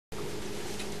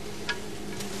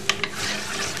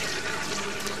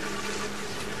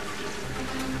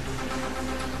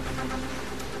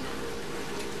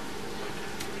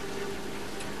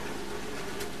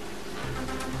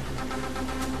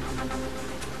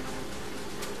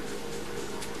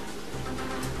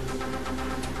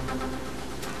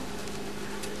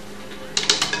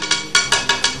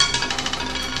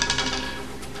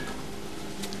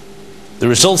The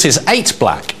result is 8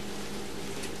 black.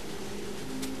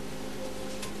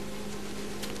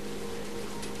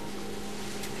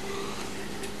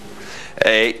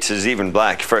 Eight is even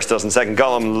black. First dozen, second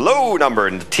column, low number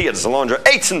in the Tia de Salandra.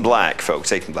 8 in black,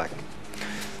 folks, 8 in black.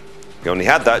 You only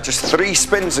had that just 3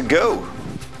 spins ago.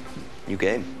 New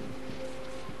game.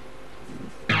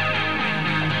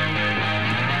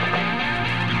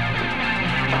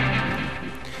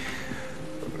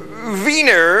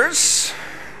 Wieners.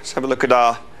 Let's have a look at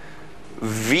our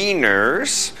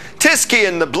Wieners. Tiski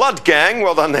and the Blood Gang,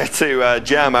 well done there to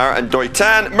Jamar and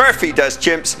Doitan. Murphy does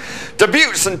Chimps.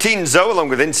 Debuts and Teenzo along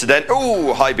with Incident.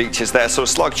 Oh, High Beach is there, so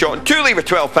Slugshot and 2 lever,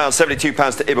 £12,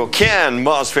 £72 to Ibo Can.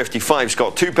 Mars 55's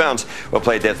got £2. Well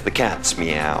played there to the Cats.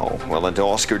 Meow. Well done to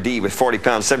Oscar D with £40,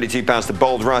 £72 to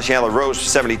Bold Rush. Ella Rose for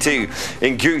 72.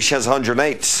 Ingoosh has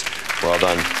 108. Well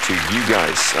done to you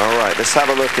guys. All right, let's have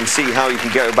a look and see how you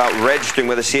can go about registering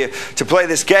with us here to play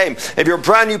this game. If you're a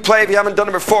brand new player, if you haven't done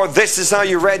it before, this is how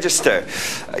you register.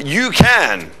 You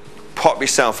can pop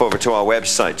yourself over to our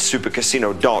website,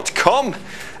 supercasino.com,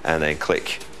 and then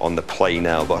click on the Play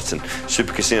Now button.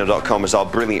 Supercasino.com is our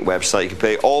brilliant website. You can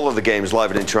play all of the games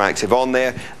live and interactive on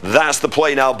there. That's the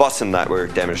Play Now button that we're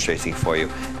demonstrating for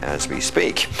you as we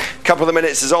speak. A couple of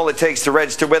minutes is all it takes to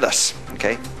register with us,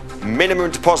 okay? Minimum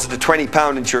deposit of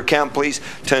 £20 into your account, please.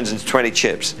 Turns into 20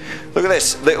 chips. Look at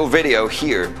this little video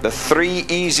here. The 3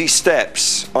 easy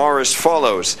steps are as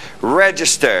follows.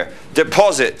 Register,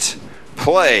 deposit,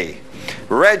 play.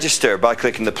 Register by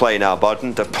clicking the Play Now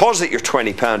button. Deposit your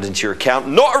 £20 into your account.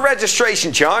 Not a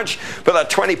registration charge, but that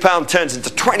 £20 turns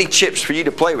into 20 chips for you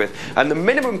to play with. And the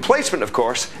minimum placement, of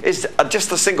course, is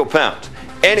just a single £1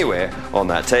 anywhere on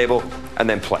that table, and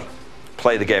then play.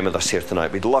 Play the game with us here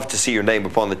tonight. We'd love to see your name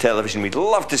upon the television. We'd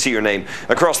love to see your name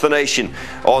across the nation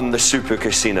on the Super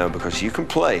Casino, because you can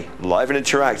play live and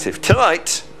interactive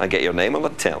tonight and get your name on the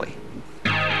telly.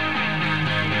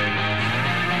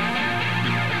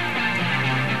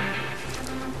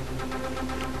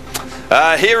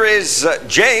 Here is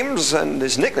James, and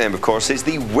his nickname, of course, is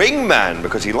the Wingman,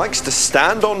 because he likes to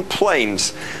stand on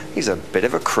planes. He's a bit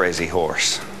of a crazy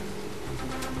horse.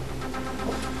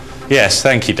 Yes,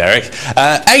 thank you, Derek.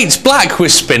 8 black we're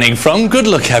spinning from. Good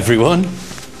luck, everyone.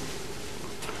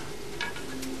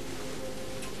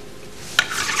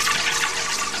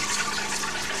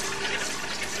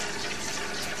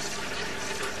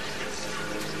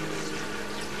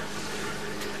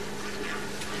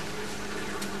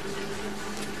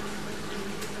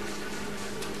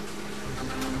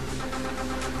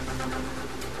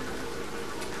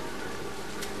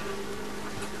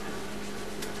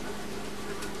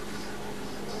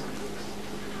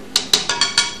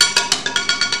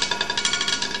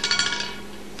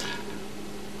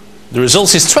 The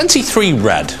result is 23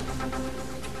 red.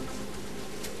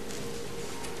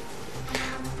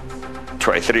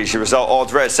 23 is your result.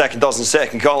 Odd red, second dozen,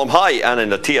 second column high, and in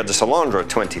the Tia de Salandra,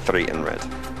 23 in red.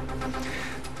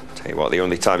 Tell you what, the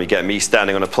only time you get me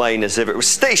standing on a plane is if it was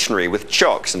stationary with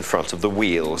chocks in front of the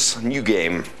wheels. New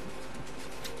game.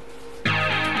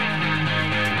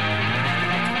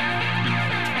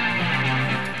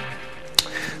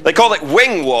 They call it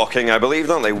wing walking, I believe,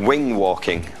 don't they? Wing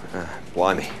walking.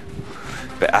 Blimey.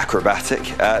 Bit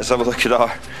acrobatic. Let's have a look at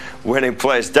our winning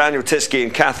players. Daniel Tiski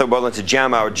and Cather well into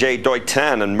Jamau. Jay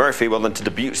Doitan and Murphy well into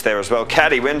debuts there as well.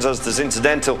 Caddy wins, as does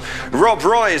Incidental. Rob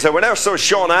Roy is a winner, so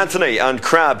Sean Anthony and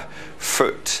Crab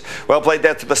Foot. Well played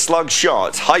there to the Slug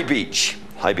Shot. High Beach.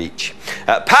 High Beach.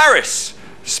 Paris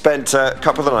spent a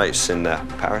couple of nights in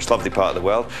Paris, lovely part of the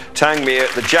world.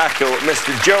 Tangmere, the Jackal,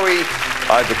 Mr. Joey,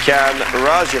 Ibakan,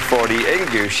 Raja 40,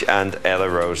 Ingoosh, and Ella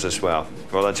Rose as well.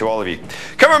 Well done to all of you.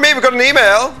 Come with me, we've got an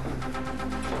email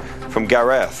from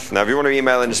Gareth. Now, if you want to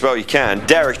email in as well, you can.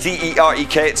 Derek,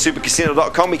 D-E-R-E-K at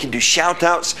supercasino.com. We can do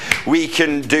shout-outs. We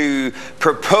can do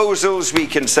proposals. We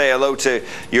can say hello to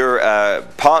your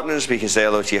partners. We can say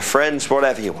hello to your friends,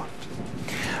 whatever you want.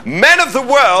 Men of the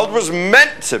World was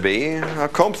meant to be a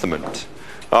compliment.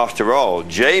 After all,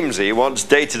 Jamesy once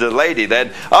dated a lady,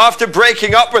 then, after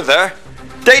breaking up with her,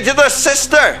 dated her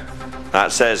sister.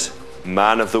 That says,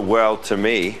 man of the world to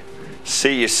me.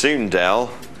 See you soon,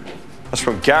 Dell. That's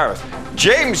from Gareth.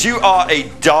 James, you are a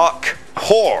dark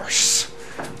horse.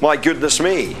 My goodness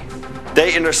me.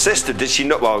 Dating her sister, did she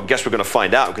know? Well, I guess we're going to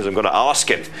find out, because I'm going to ask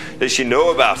him. Did she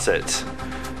know about it?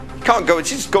 You can't go,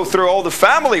 just go through all the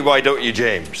family, why don't you,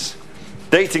 James?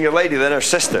 Dating a lady, then her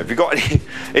sister. If you've got any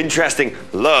interesting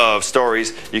love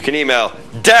stories, you can email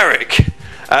Derek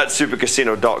at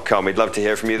supercasino.com. We'd love to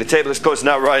hear from you. The table is closing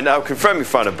out right now. Confirm your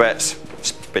final bets.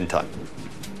 Spin time.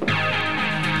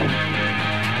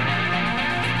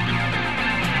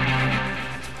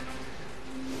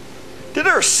 Did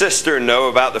her sister know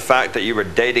about the fact that you were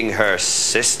dating her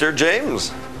sister,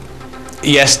 James?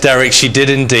 Yes, Derek, she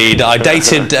did indeed. I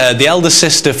dated the elder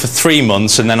sister for 3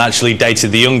 months and then actually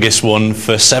dated the youngest one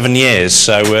for 7 years.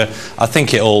 So I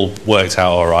think it all worked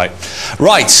out all right.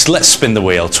 Right, let's spin the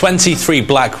wheel. 23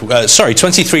 red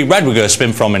we're going to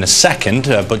spin from in a second.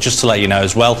 But just to let you know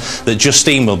as well that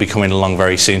Justine will be coming along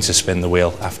very soon to spin the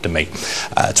wheel after me.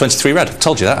 23 red. I've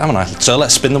told you that, haven't I? So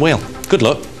let's spin the wheel. Good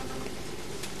luck.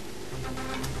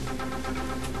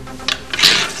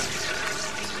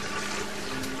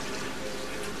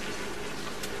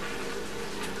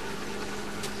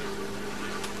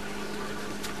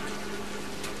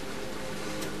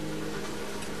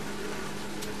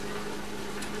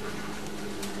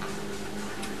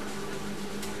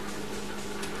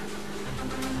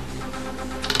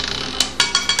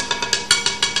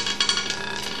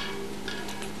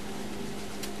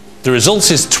 The result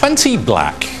is 20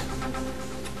 black.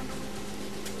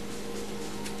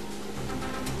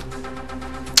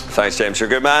 Thanks, James. You're a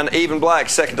good man. Even black,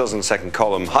 second dozen, second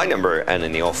column, high number, and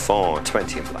in the au fond,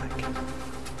 20 in black.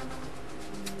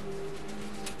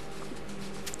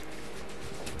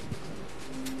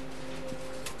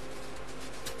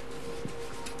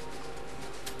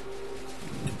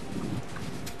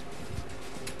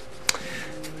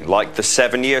 Like the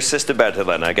 7-year sister better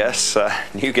then, I guess.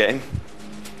 New game.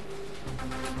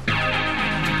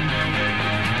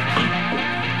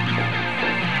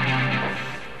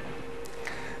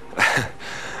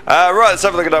 Right, let's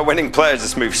have a look at our winning players.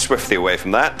 Let's move swiftly away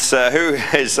from that. Who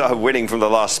is winning from the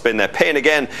last spin? They're paying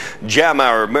again.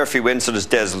 Jammer, Murphy wins, so does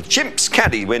Des Chimps.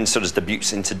 Caddy wins, so does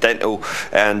Debuts Incidental.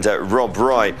 And Rob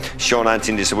Roy. Sean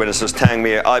Anthony is the winner, so does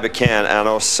Tangmere, Ibacan, and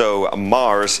also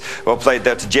Mars. Well played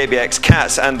there to JBX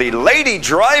Cats and the Lady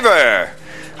Driver.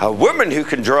 A woman who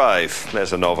can drive.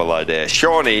 There's a novel idea.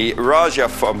 Shawnee, Raja,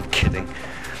 I'm kidding.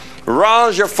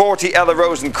 Raja 40, Ella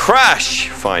Rose, and Crash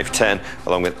 510,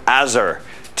 along with Azar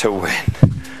to win.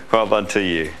 Well done to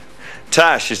you.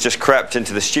 Tash has just crept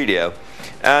into the studio.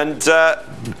 And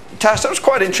Tash, that was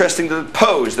quite interesting, the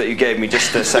pose that you gave me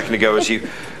just a second ago as you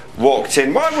walked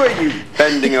in. Why were you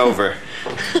bending over?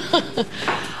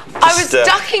 I was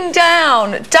ducking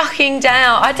down.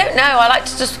 I don't know. I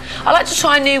like to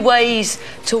try new ways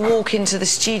to walk into the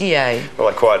studio. Well,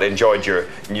 I quite enjoyed your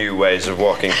new ways of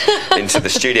walking into the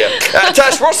studio.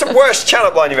 Tash, what's the worst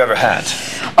chat-up line you've ever had?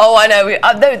 Oh, I know.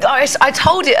 I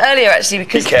told it earlier actually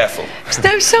because. Be careful.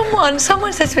 No, someone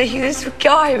said to me, this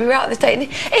guy, we were out the date,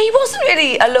 and he wasn't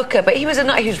really a looker, but he was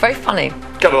very funny.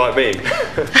 Kind of like me.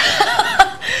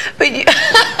 but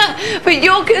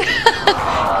you're good.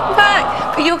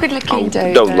 Back. But you're good looking,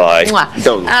 dude. Don't lie.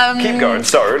 Don't. Keep going.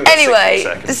 Sorry. Anyway,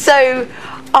 so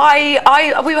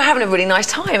we were having a really nice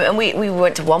time, and we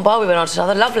went to one bar, we went on to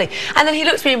another, lovely. And then he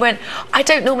looked at me and went, "I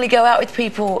don't normally go out with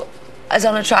people as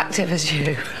unattractive as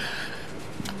you."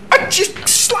 I just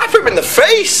slap him in the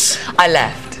face. I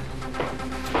left.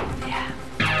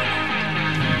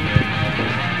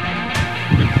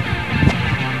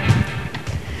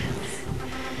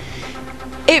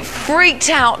 It freaked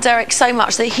out Derek so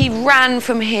much that he ran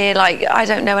from here like, I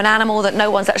don't know, an animal that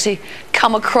no one's actually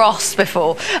come across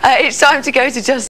before. It's time to go to Just